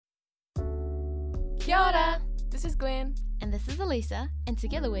Kia ora! This is Gwen, And this is Elisa, and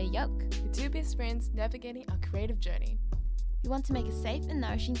together we're Yoke. the two best friends navigating our creative journey. We want to make a safe and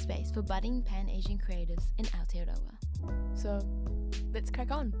nourishing space for budding Pan-Asian creatives in Aotearoa. So, let's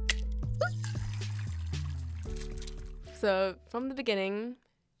crack on. So, from the beginning,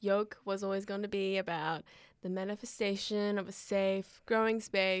 Yoke was always going to be about the manifestation of a safe, growing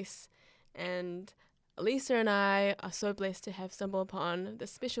space, and Elisa and I are so blessed to have stumbled upon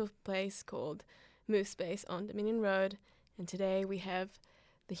this special place called Move Space on Dominion Road, and today we have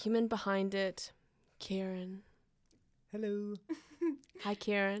the human behind it, Kiran. Hello. Hi,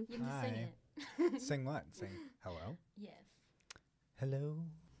 Kiran. You have to sing Hi. it. Sing what? Sing hello? Yes. Hello.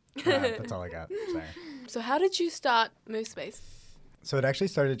 That's all I got. Sorry. So how did you start Move Space? So it actually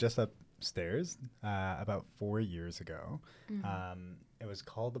started just upstairs about 4 years ago. It was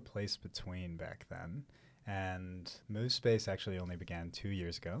called The Place Between back then. And Move Space actually only began 2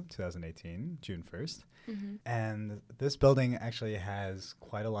 years ago, 2018, June 1st. And this building actually has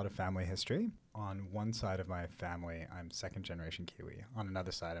quite a lot of family history. On one side of my family, I'm second generation Kiwi. On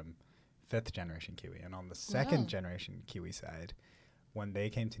another side, I'm fifth generation Kiwi. And on the second generation Kiwi side, when they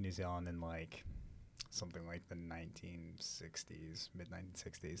came to New Zealand in like something like the 1960s,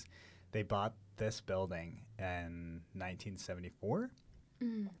 mid-1960s, they bought this building in 1974.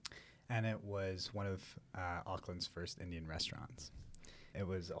 And it was one of Auckland's first Indian restaurants. It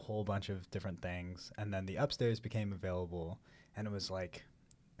was a whole bunch of different things. And then the upstairs became available. And it was like,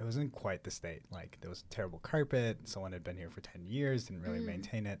 it wasn't quite the state. Like, there was terrible carpet. Someone had been here for 10 years, didn't really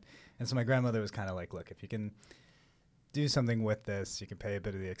maintain it. And so my grandmother was kind of like, look, if you can do something with this, you can pay a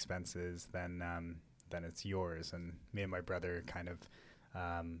bit of the expenses, then it's yours. And me and my brother kind of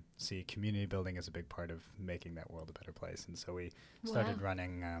see community building as a big part of making that world a better place. And so we started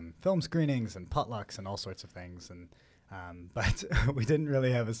running film screenings and potlucks and all sorts of things. And but we didn't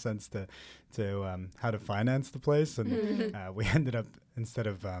really have a sense to how to finance the place. And we ended up, instead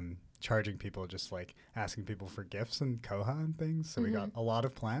of charging people, just like asking people for gifts and koha and things. So we got a lot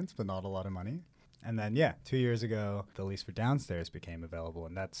of plants, but not a lot of money. And then, 2 years ago, the lease for downstairs became available.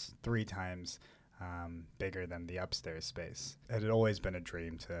 And that's 3 times bigger than the upstairs space. It had always been a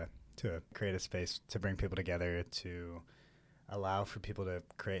dream to create a space to bring people together, to allow for people to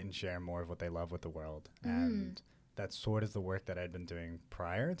create and share more of what they love with the world. And that's sort of the work that I'd been doing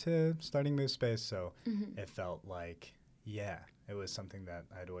prior to starting Move Space. So it felt like, it was something that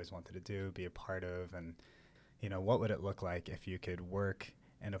I'd always wanted to do, be a part of. And, what would it look like if you could work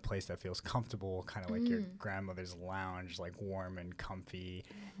in a place that feels comfortable, kind of like your grandmother's lounge, like warm and comfy,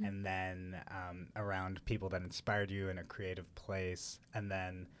 and then around people that inspired you in a creative place. And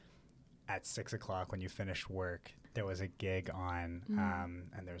then at 6 o'clock when you finished work, there was a gig on,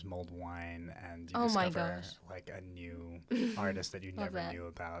 and there was mulled wine, and you discover like a new artist that you never knew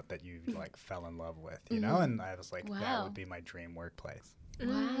about, that you like fell in love with, you know? And I was like, that would be my dream workplace.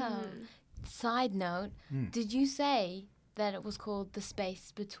 Wow. Side note, did you say that it was called The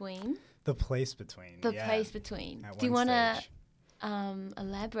Space Between? The Place Between. The Place Between. Do you want to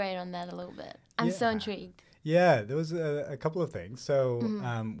elaborate on that a little bit? I'm so intrigued. Yeah, there was a couple of things. So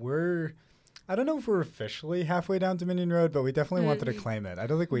I don't know if we're officially halfway down Dominion Road, but we definitely wanted to claim it. I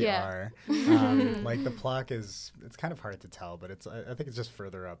don't think we are. Like the plaque it's kind of hard to tell, but I think it's just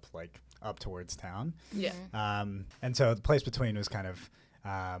further up, like up towards town. Yeah. And so The Place Between was kind of,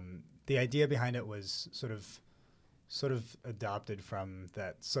 the idea behind it was sort of adopted from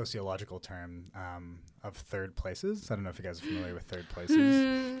that sociological term of third places. I don't know if you guys are familiar with third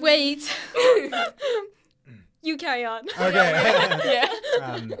places. Wait. You carry on. Okay.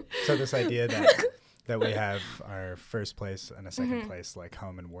 So this idea that we have our first place and a second place, like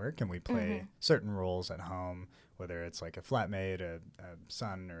home and work, and we play certain roles at home, whether it's like a flatmate, a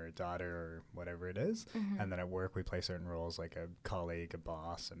son or a daughter or whatever it is. And then at work, we play certain roles like a colleague, a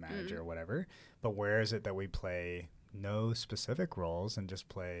boss, a manager, or whatever. But where is it that we play no specific roles and just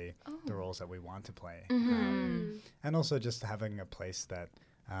play the roles that we want to play? And also just having a place that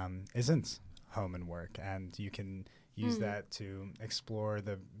isn't home and work, and you can use that to explore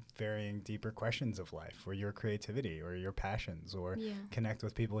the varying deeper questions of life, or your creativity, or your passions, or connect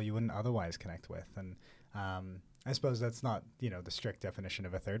with people you wouldn't otherwise connect with. And I suppose that's not, the strict definition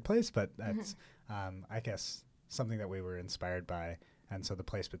of a third place, but that's, I guess, something that we were inspired by. And so The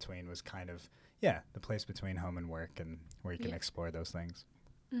Place Between was kind of, the place between home and work, and where you can explore those things.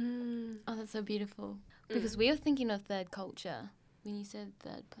 Oh, that's so beautiful. Because we were thinking of third culture when you said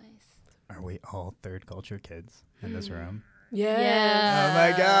third place. Are we all third culture kids in this room? Yeah. Oh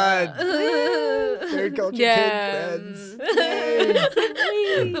my God. Third culture kid friends.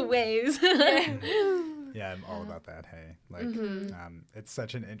 The waves. Yeah, I'm all about that. Hey, like, it's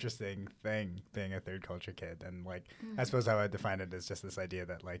such an interesting thing being a third culture kid, and like, I suppose how I define it is just this idea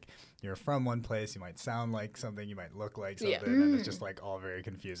that like you're from one place, you might sound like something, you might look like something, and it's just like all very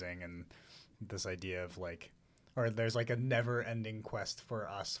confusing, and this idea of like, or there's like a never-ending quest for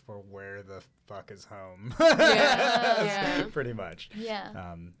us for where the fuck is home. Yeah. Pretty much.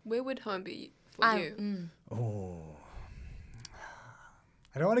 Yeah. Where would home be for you? Oh.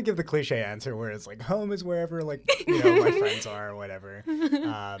 I don't want to give the cliche answer where it's like home is wherever like my friends are or whatever.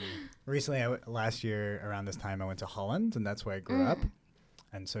 Recently, last year around this time, I went to Holland, and that's where I grew up.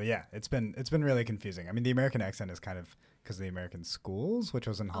 And so yeah, it's been really confusing. I mean, the American accent is kind of because of the American schools, which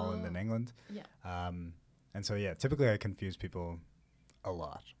was in Holland and England. Yeah. And so yeah, typically I confuse people a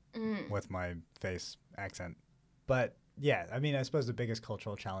lot with my face accent. But yeah, I mean, I suppose the biggest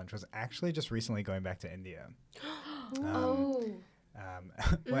cultural challenge was actually just recently going back to India. Well,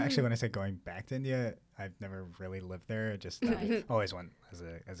 actually, when I say going back to India, I've never really lived there. Just always went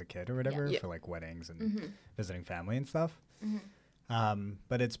as a kid or whatever for like weddings and visiting family and stuff.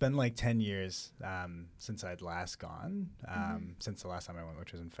 But it's been like 10 years since I'd last gone, since the last time I went,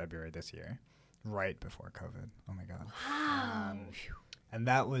 which was in February this year, right before COVID. Oh my God. Wow. And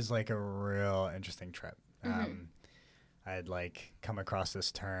that was like a real interesting trip. I had like come across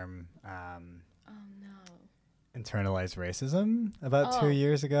this term, Oh no. internalized racism about 2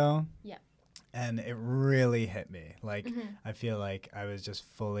 years ago. Yeah. And it really hit me. Like, I feel like I was just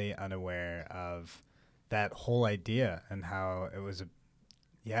fully unaware of that whole idea and how it was,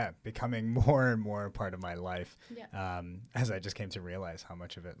 becoming more and more a part of my life. Yeah. As I just came to realize how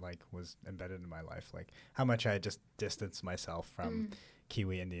much of it, like, was embedded in my life. Like, how much I just distanced myself from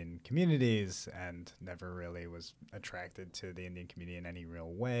Kiwi Indian communities and never really was attracted to the Indian community in any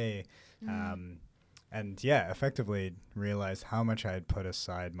real way. And yeah, effectively realized how much I had put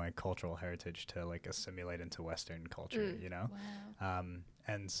aside my cultural heritage to like assimilate into Western culture, you know? Wow.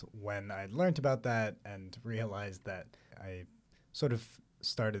 And when I learned about that and realized that, I sort of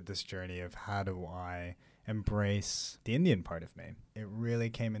started this journey of how do I embrace the Indian part of me. It really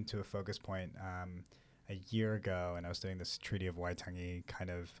came into a focus point a year ago, and I was doing this Treaty of Waitangi kind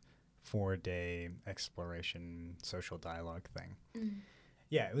of 4-day exploration social dialogue thing.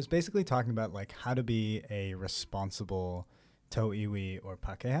 Yeah, it was basically talking about like how to be a responsible tauiwi or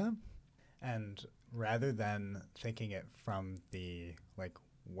pakeha. And rather than thinking it from the like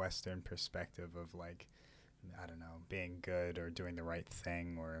Western perspective of like, I don't know, being good or doing the right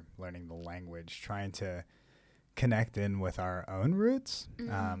thing or learning the language, trying to connect in with our own roots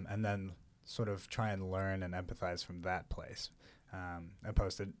and then sort of try and learn and empathize from that place,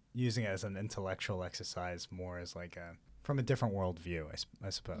 opposed to using it as an intellectual exercise more as like from a different worldview, I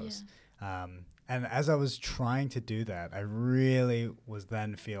suppose. Yeah. And as I was trying to do that, I really was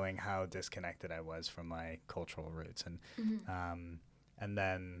then feeling how disconnected I was from my cultural roots. And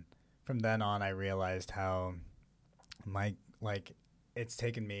then from then on, I realized how it's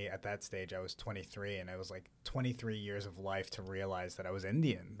taken me at that stage, I was 23, and it was like 23 years of life to realize that I was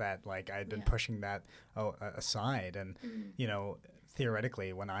Indian, that like I'd been pushing that aside. And, you know,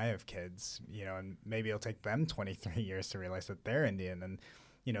 theoretically, when I have kids, you know, and maybe it'll take them 23 years to realize that they're Indian, and,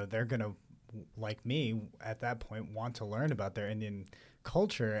 you know, they're going to, like me, at that point, want to learn about their Indian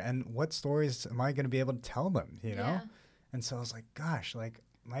culture, and what stories am I going to be able to tell them, you know? And so I was like, gosh, like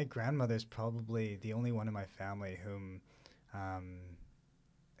my grandmother's probably the only one in my family who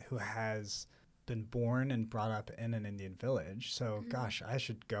has been born and brought up in an Indian village. So, gosh, I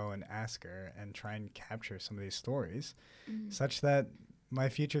should go and ask her and try and capture some of these stories such that my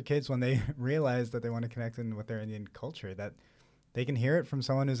future kids, when they realize that they want to connect in with their Indian culture, that they can hear it from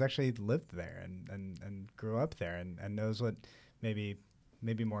someone who's actually lived there and grew up there and knows what maybe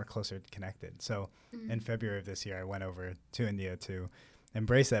more closer connected. So in February of this year, I went over to India to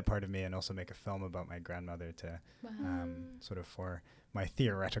embrace that part of me and also make a film about my grandmother to sort of for my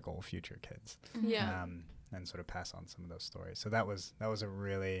theoretical future kids. And sort of pass on some of those stories. So that was a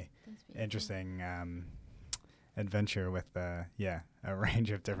really interesting adventure with a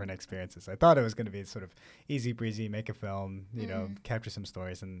range of different experiences. I thought it was going to be sort of easy breezy, make a film, you know, capture some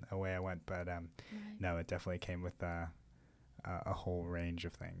stories, and away I went. But no, it definitely came with a whole range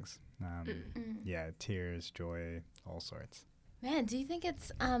of things. Tears, joy, all sorts. Man, do you think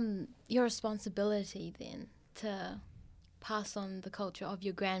it's your responsibility then to pass on the culture of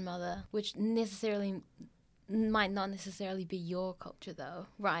your grandmother, which might not necessarily be your culture though,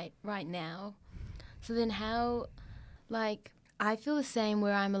 right now? So then how, like, I feel the same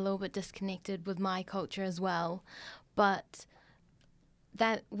where I'm a little bit disconnected with my culture as well, but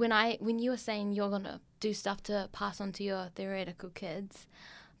that when you were saying you're going to do stuff to pass on to your theoretical kids,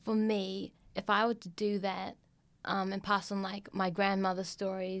 for me, if I were to do that, and pass on like my grandmother's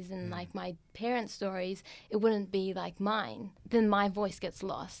stories and like my parents' stories, it wouldn't be like mine. Then my voice gets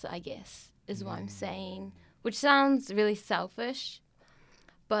lost, I guess, is what I'm saying, which sounds really selfish.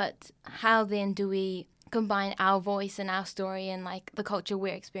 But how then do we combine our voice and our story and like the culture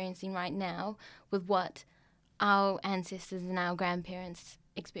we're experiencing right now with what our ancestors and our grandparents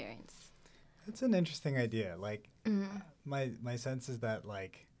experience? That's an interesting idea. Like, my sense is that,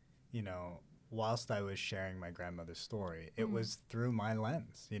 like, you know, whilst I was sharing my grandmother's story, it was through my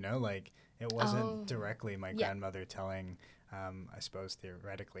lens, you know, like it wasn't directly my grandmother telling, I suppose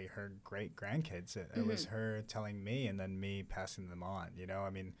theoretically, her great grandkids. It was her telling me and then me passing them on, you know. I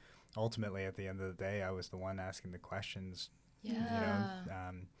mean, ultimately at the end of the day, I was the one asking the questions, you know,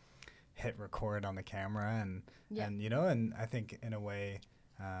 hit record on the camera and, you know, and I think in a way,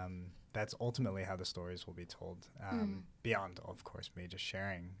 that's ultimately how the stories will be told, beyond, of course, me just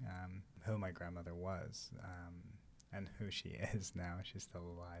sharing who my grandmother was and who she is now. She's still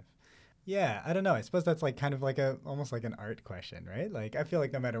alive. Yeah, I don't know. I suppose that's like kind of like almost like an art question, right? Like I feel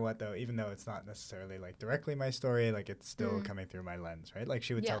like no matter what, though, even though it's not necessarily like directly my story, like it's still coming through my lens, right? Like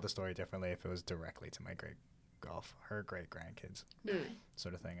she would tell the story differently if it was directly to my her great grandkids,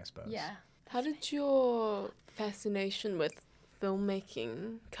 sort of thing, I suppose. Yeah. How did your fascination with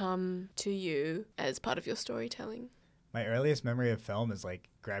filmmaking come to you as part of your storytelling? My earliest memory of film is like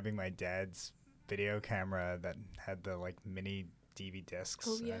grabbing my dad's video camera that had the like mini DV discs.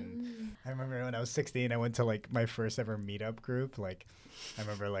 Oh, yeah. And I remember when I was 16, I went to like my first ever meetup group. Like I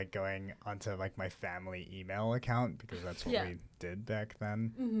remember like going onto like my family email account because that's what we did back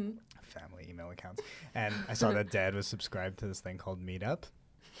then. Family email accounts. And I saw that Dad was subscribed to this thing called Meetup.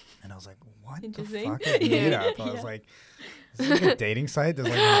 And I was like, what the fuck is Meetup? I was like, is this like a dating site? Does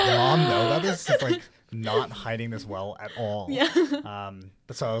like my mom know about this? It's like not hiding this well at all.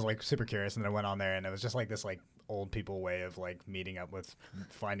 But so I was like super curious, and then I went on there, and it was just like this like old people way of like meeting up with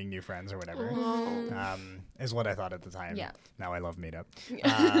finding new friends or whatever, is what I thought at the time. Now I love Meetup.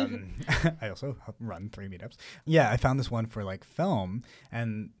 I also run 3 meetups. I found this one for like film,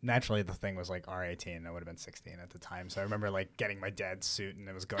 and naturally the thing was like R18. I would have been 16 at the time, so I remember like getting my dad's suit, and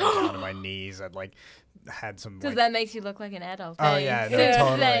it was going down to my knees. I'd like had some Because like, that makes you look like an adult. Oh, yeah, no, So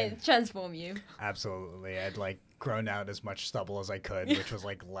totally. they transform you. Absolutely. I'd like grown out as much stubble as I could, which was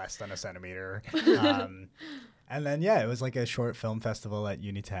like less than a centimeter. And then, it was like a short film festival at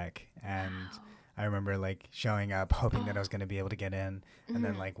Unitech. And I remember like showing up, hoping that I was going to be able to get in, and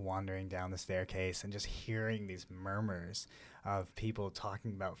then like wandering down the staircase and just hearing these murmurs of people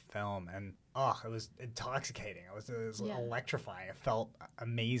talking about film. And it was intoxicating. It was electrifying. It felt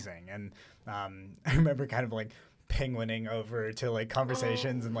amazing. And I remember kind of like penguining over to like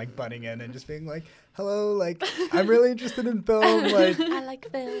conversations and like butting in and just being like, hello, like I'm really interested in film, like I like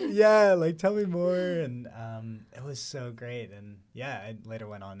film. like tell me more. And it was so great. And I later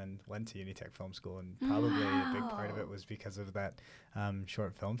went on and went to Unitech Film School, and probably a big part of it was because of that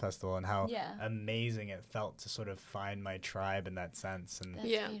short film festival and how amazing it felt to sort of find my tribe in that sense. And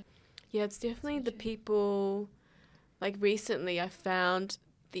It's definitely the people. Like recently I found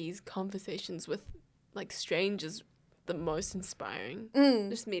these conversations with like strangers the most inspiring.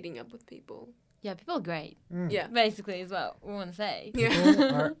 Just meeting up with people. Yeah, people are great. Yeah. Basically is what we want to say. People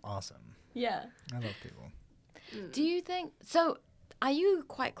are awesome. Yeah. I love people. Do you think, so are you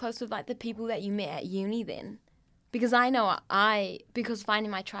quite close with like the people that you met at uni then? Because I know because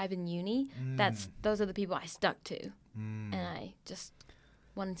finding my tribe in uni, those are the people I stuck to. And I just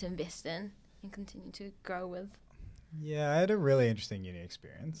wanted to invest in and continue to grow with. Yeah, I had a really interesting uni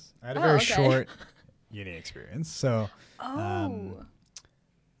experience. I had a very short uni experience. So,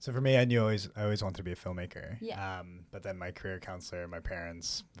 so for me, I always wanted to be a filmmaker. But then my career counselor, my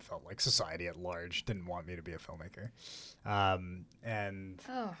parents felt like society at large didn't want me to be a filmmaker, and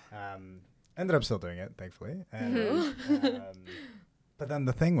ended up still doing it, thankfully. And, but then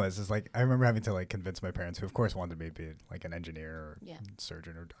the thing is like I remember having to like convince my parents, who of course wanted me to be like an engineer or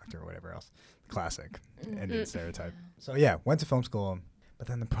surgeon or doctor or whatever else, classic Indian stereotype. So went to film school. But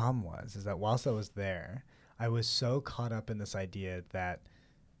then the problem is that whilst I was there, I was so caught up in this idea that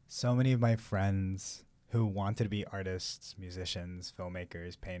so many of my friends who wanted to be artists, musicians,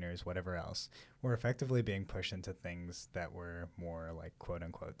 filmmakers, painters, whatever else, were effectively being pushed into things that were more like quote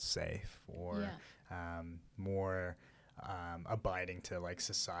unquote safe or more abiding to like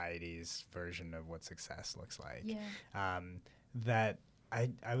society's version of what success looks like. That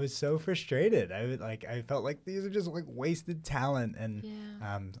I was so frustrated. I felt like these are just like wasted talent. And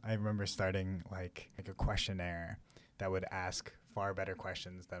I remember starting like a questionnaire that would ask far better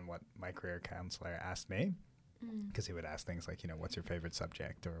questions than what my career counselor asked me. because he would ask things like, what's your favorite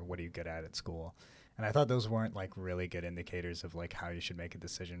subject, or what are you good at school? And I thought those weren't like really good indicators of like how you should make a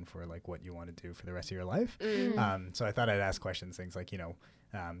decision for like what you want to do for the rest of your life. So I thought I'd ask questions, things like,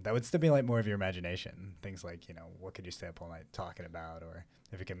 that would stimulate more of your imagination. Things like, what could you stay up all night talking about? Or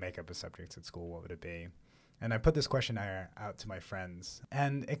if you could make up a subject at school, what would it be? And I put this questionnaire out to my friends,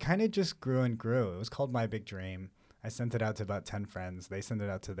 and it kind of just grew and grew. It was called My Big Dream. I sent it out to about 10 friends. They sent it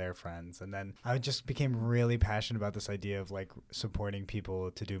out to their friends. And then I just became really passionate about this idea of like supporting people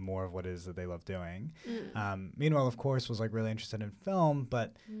to do more of what it is that they love doing. Meanwhile, of course, was like really interested in film,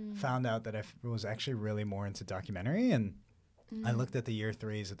 but found out that I was actually really more into documentary. And I looked at the year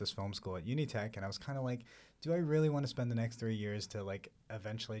threes at this film school at Unitech, and I was kind of like, do I really want to spend the next 3 years to like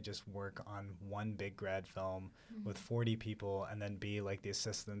eventually just work on one big grad film with 40 people and then be like the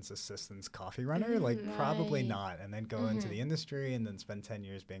assistant's coffee runner? Like probably not. And then go into the industry and then spend 10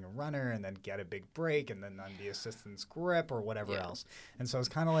 years being a runner and then get a big break and then on the assistant's grip or whatever else. And so I was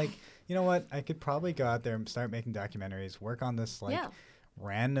kind of like, you know what? I could probably go out there and start making documentaries, work on this like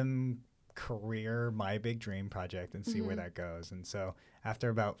random career My Big Dream project and see where that goes. And so after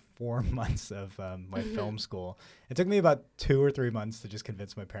about 4 months of my film school, it took me about 2 or 3 months to just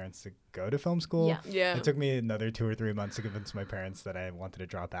convince my parents to go to film school. It took me another 2 or 3 months to convince my parents that I wanted to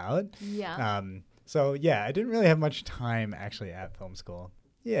drop out. So I didn't really have much time actually at film school.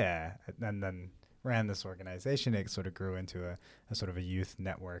 And then ran this organization. It sort of grew into a sort of a youth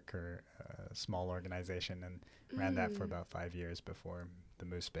network or a small organization, and ran that for about 5 years before the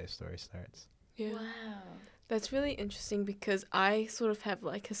Moose Space story starts. Yeah. Wow. That's really interesting because I sort of have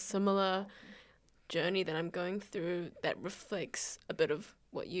like a similar journey that I'm going through that reflects a bit of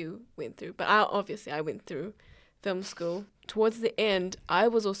what you went through. But I went through film school. Towards the end, I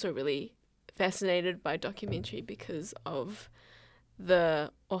was also really fascinated by documentary because of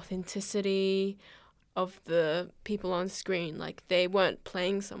the authenticity of the people on screen. Like, they weren't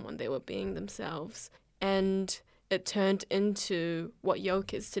playing someone, they were being themselves. And it turned into what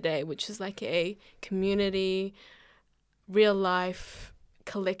Yoke is today, which is like a community, real life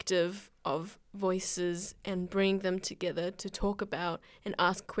collective of voices, and bring them together to talk about and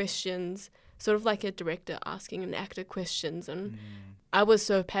ask questions, sort of like a director asking an actor questions. And I was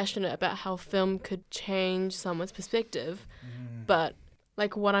so passionate about how film could change someone's perspective, but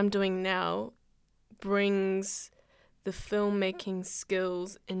like what I'm doing now brings the filmmaking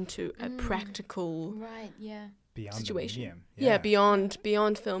skills into a practical Beyond situation. The medium.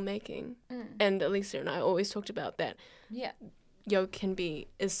 Beyond filmmaking. And Elisa and I always talked about that. Yoke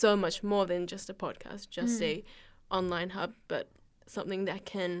is so much more than just a podcast, just a online hub, but something that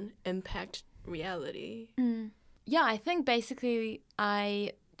can impact reality. Yeah, I think basically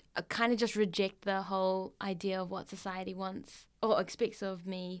I kind of just reject the whole idea of what society wants or expects of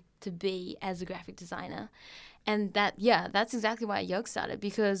me to be as a graphic designer. And that's exactly why Yoke started,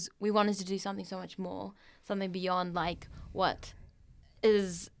 because we wanted to do something so much more, something beyond like what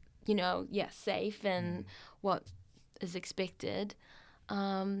is, safe and what is expected.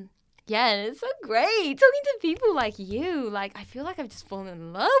 And it's so great talking to people like you. Like, I feel like I've just fallen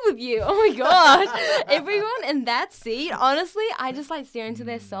in love with you. Oh my gosh. Everyone in that seat, honestly, I just like stare into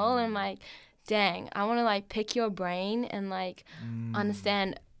their soul and I'm like, dang, I want to like pick your brain and like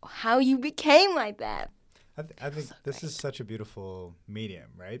understand how you became like that. I think this is such a beautiful medium,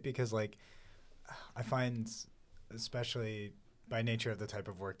 right? Because like I find, especially by nature of the type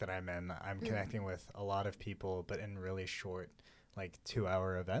of work that I'm in, I'm connecting with a lot of people, but in really short, like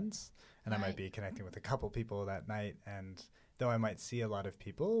 2-hour events. And I might be connecting with a couple people that night. And though I might see a lot of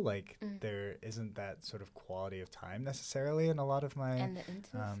people, like there isn't that sort of quality of time necessarily in a lot of my... And the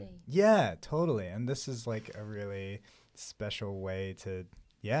intimacy. Yeah, totally. And this is like a really special way to...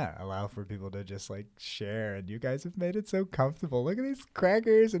 allow for people to just like share, and you guys have made it so comfortable. Look at these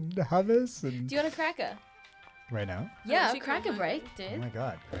crackers and hummus. And do you want a cracker? Right now? Yeah, cracker break, dude. Oh my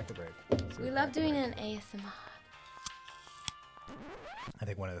god, cracker break. We love doing an ASMR. I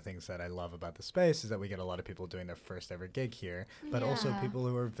think one of the things that I love about the space is that we get a lot of people doing their first ever gig here, but also people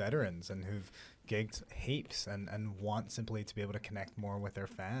who are veterans and who've gigged heaps and want simply to be able to connect more with their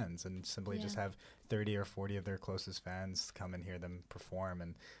fans and simply just have 30 or 40 of their closest fans come and hear them perform.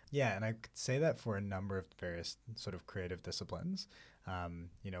 And and I could say that for a number of various sort of creative disciplines.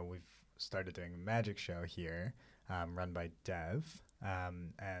 We've started doing a magic show here run by Dev.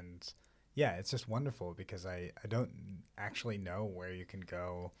 It's just wonderful because I don't actually know where you can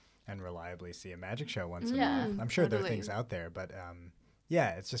go and reliably see a magic show once a month. I'm sure there are things out there, but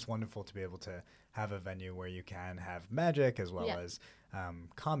it's just wonderful to be able to have a venue where you can have magic as well as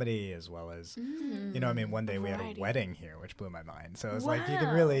comedy, as well as, one day we had a wedding here, which blew my mind. So it's like you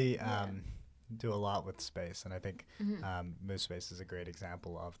can really do a lot with space, and I think Moose Space is a great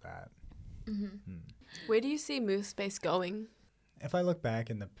example of that. Where do you see Moose Space going? If I look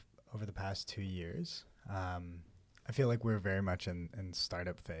back over the past 2 years, I feel like we're very much in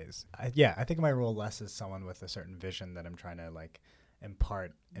startup phase. I think of my role less as someone with a certain vision that I'm trying to like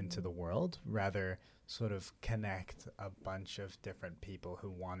impart into the world, rather sort of connect a bunch of different people who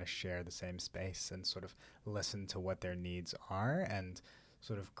want to share the same space and sort of listen to what their needs are and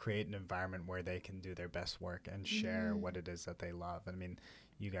sort of create an environment where they can do their best work and share what it is that they love. I mean,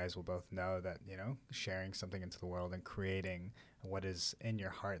 you guys will both know that, you know, sharing something into the world and creating what is in your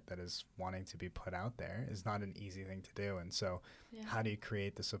heart that is wanting to be put out there is not an easy thing to do. And so how do you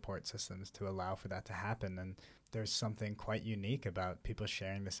create the support systems to allow for that to happen? And there's something quite unique about people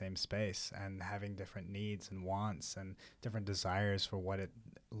sharing the same space and having different needs and wants and different desires for what it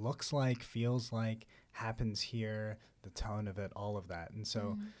looks like, feels like, happens here, the tone of it, all of that. And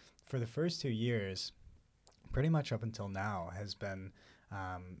so for the first 2 years, pretty much up until now, has been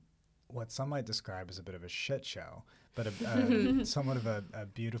what some might describe as a bit of a shit show, but somewhat of a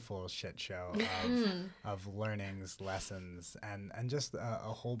beautiful shit show of learnings, lessons, and just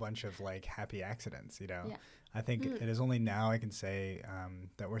a whole bunch of like happy accidents, you know. Yeah. I think it is only now I can say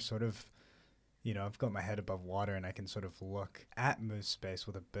that we're sort of, you know, I've got my head above water and I can sort of look at Moose Space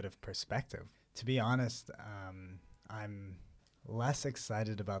with a bit of perspective. To be honest, I'm less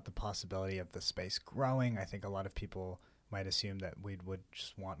excited about the possibility of the space growing. I think a lot of people might assume that we would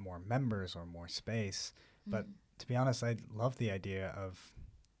just want more members or more space. But to be honest, I love the idea of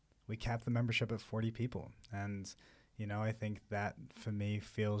we cap the membership at 40 people. And, you know, I think that for me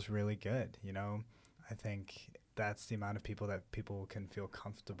feels really good. You know, I think that's the amount of people that people can feel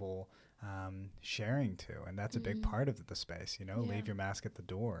comfortable sharing to. And that's a big part of the space, you know, leave your mask at the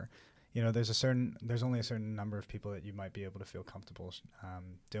door. You know, there's only a certain number of people that you might be able to feel comfortable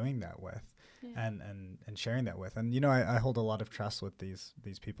doing that with and sharing that with. And, you know, I hold a lot of trust with these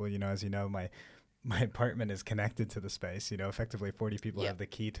people. You know, as you know, my apartment is connected to the space. You know, effectively 40 people have the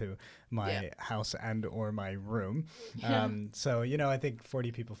key to my house and or my room. So, you know, I think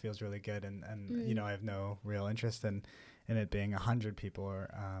 40 people feels really good. And you know, I have no real interest in it being 100 people or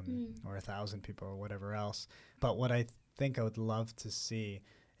 1,000 people or whatever else. But what I think I would love to see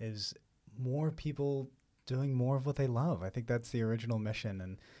is more people doing more of what they love. I think that's the original mission.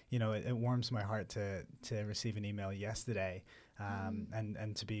 And, you know, it warms my heart to receive an email yesterday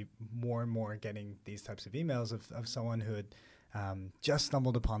and to be more and more getting these types of emails of someone who had just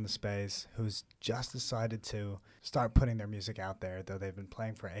stumbled upon the space, who's just decided to start putting their music out there, though they've been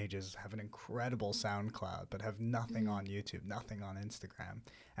playing for ages, have an incredible SoundCloud, but have nothing on YouTube, nothing on Instagram,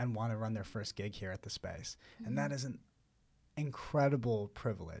 and want to run their first gig here at the space. And that is an incredible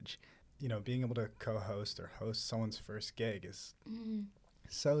privilege. You know, being able to co-host or host someone's first gig is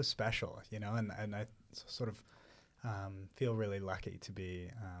so special, you know, and I sort of feel really lucky to be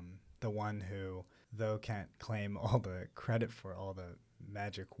the one who, though can't claim all the credit for all the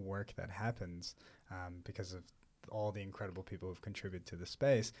magic work that happens because of all the incredible people who've contributed to the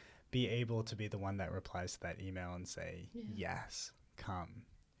space, be able to be the one that replies to that email and say, yes, come,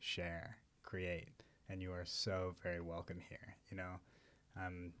 share, create. And you are so very welcome here. You know,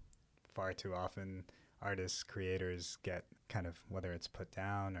 far too often artists, creators get kind of, whether it's put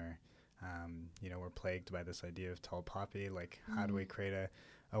down or, you know, we're plagued by this idea of tall poppy. Like, how do we create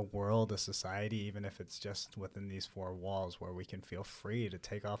a world, a society, even if it's just within these four walls, where we can feel free to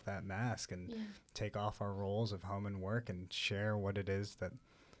take off that mask and take off our roles of home and work and share what it is that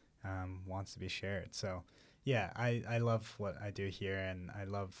wants to be shared. So, yeah, I love what I do here, and I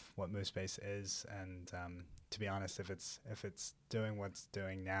love what Moose Space is. And to be honest, if it's doing what's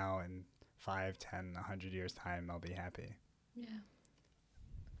doing now in 5, 10, 100 years time, I'll be happy. Yeah.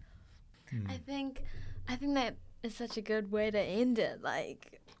 I think that is such a good way to end it.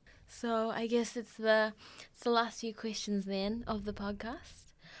 Like, so I guess it's the last few questions then of the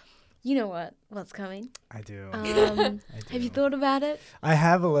podcast. You know what's coming. I do. Have you thought about it? I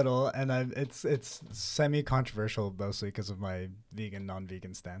have a little, and it's semi-controversial, mostly because of my vegan,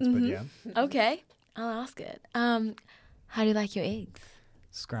 non-vegan stance. But yeah. Okay, I'll ask it. How do you like your eggs?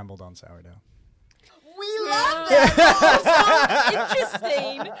 Scrambled on sourdough. We love that. Oh, so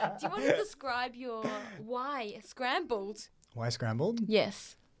interesting. Do you want to describe your why scrambled? Why scrambled?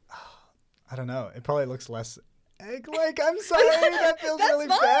 Yes. I don't know. It probably looks less egg-like. I'm sorry. That feels really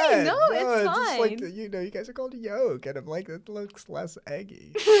fine. bad. No, it's just like, fine. you guys are called yolk, and I'm like, it looks less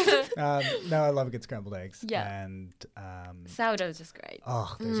eggy. No, I love a good scrambled eggs. Yeah. And Sourdough's just great.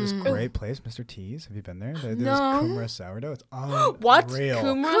 oh, there's this great place, Mr. T's. Have you been there? There's No. Kumra sourdough. It's unreal. What?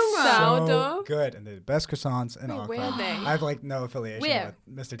 Kumra So sourdough? good, and the best croissants in Wait, where Auckland. are they? I have like no affiliation Where?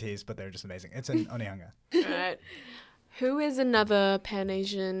 with Mr. T's, but they're just amazing. It's in Onehunga. Right. Who is another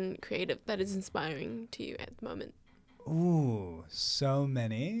Pan-Asian creative that is inspiring to you at the moment? Ooh, so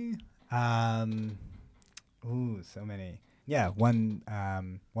many. So many. Yeah, one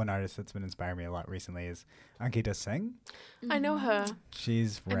artist that's been inspiring me a lot recently is Ankita Singh. I know her.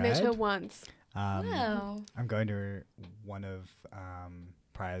 She's I rad. met her once. Wow. I'm going to one of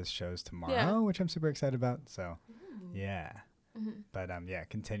Priya's shows tomorrow, Yeah. which I'm super excited about. So, yeah. But yeah,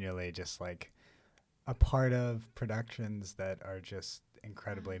 continually just like a part of productions that are just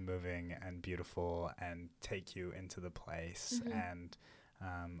incredibly moving and beautiful and take you into the place. And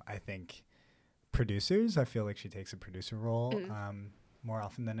I think producers, I feel like she takes a producer role more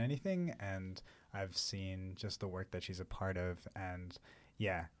often than anything. And I've seen just the work that she's a part of. And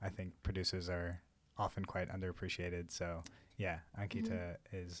yeah, I think producers are often quite underappreciated. So yeah, Ankita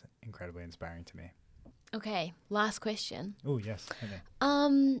is incredibly inspiring to me. Okay, last question. Oh, yes. Okay.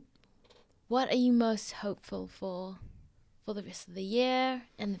 What are you most hopeful for the rest of the year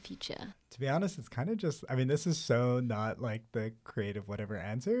and the future? To be honest, it's kind of just, I mean, this is so not like the creative whatever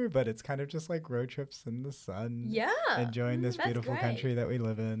answer, but it's kind of just like road trips in the sun. Yeah. Enjoying this that's beautiful great. country that we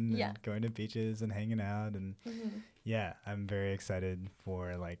live in Yeah. and going to beaches and hanging out. And yeah, I'm very excited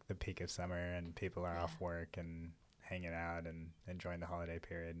for like the peak of summer and people are off work and hanging out and enjoying the holiday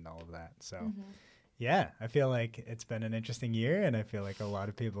period and all of that. So yeah, I feel like it's been an interesting year and I feel like a lot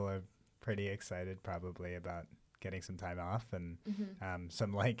of people are pretty excited probably about getting some time off and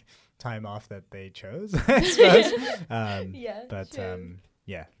some like time off that they chose, I suppose.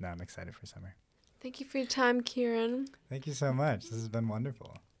 Yeah, no, I'm excited for summer. Thank you for your time, Kiran. Thank you so much. This has been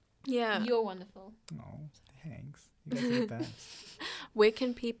wonderful. Yeah. You're wonderful. Oh, thanks. You guys are the best. Where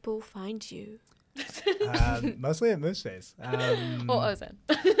can people find you? Mostly at Moose Face. Or Ozone.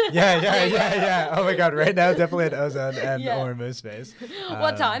 Yeah. Oh my God, right now definitely at Ozone and or Moose Face.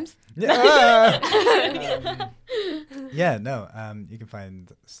 What times? You can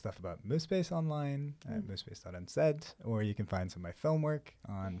find stuff about Moose Face online at moosebase.nz, or you can find some of my film work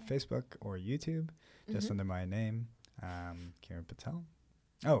on Facebook or YouTube, just under my name, Kiran Patel.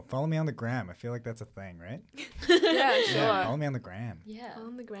 Oh, follow me on the gram. I feel like that's a thing, right? Yeah, sure. Yeah, follow me on the gram. Yeah.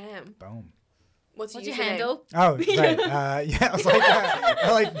 On the gram. Boom. What's your your username? handle? Oh, right. I was like,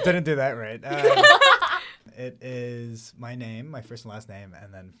 I didn't do that right. It is my name, my first and last name,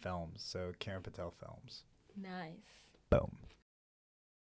 and then films. So Kiran Patel Films. Nice. Boom.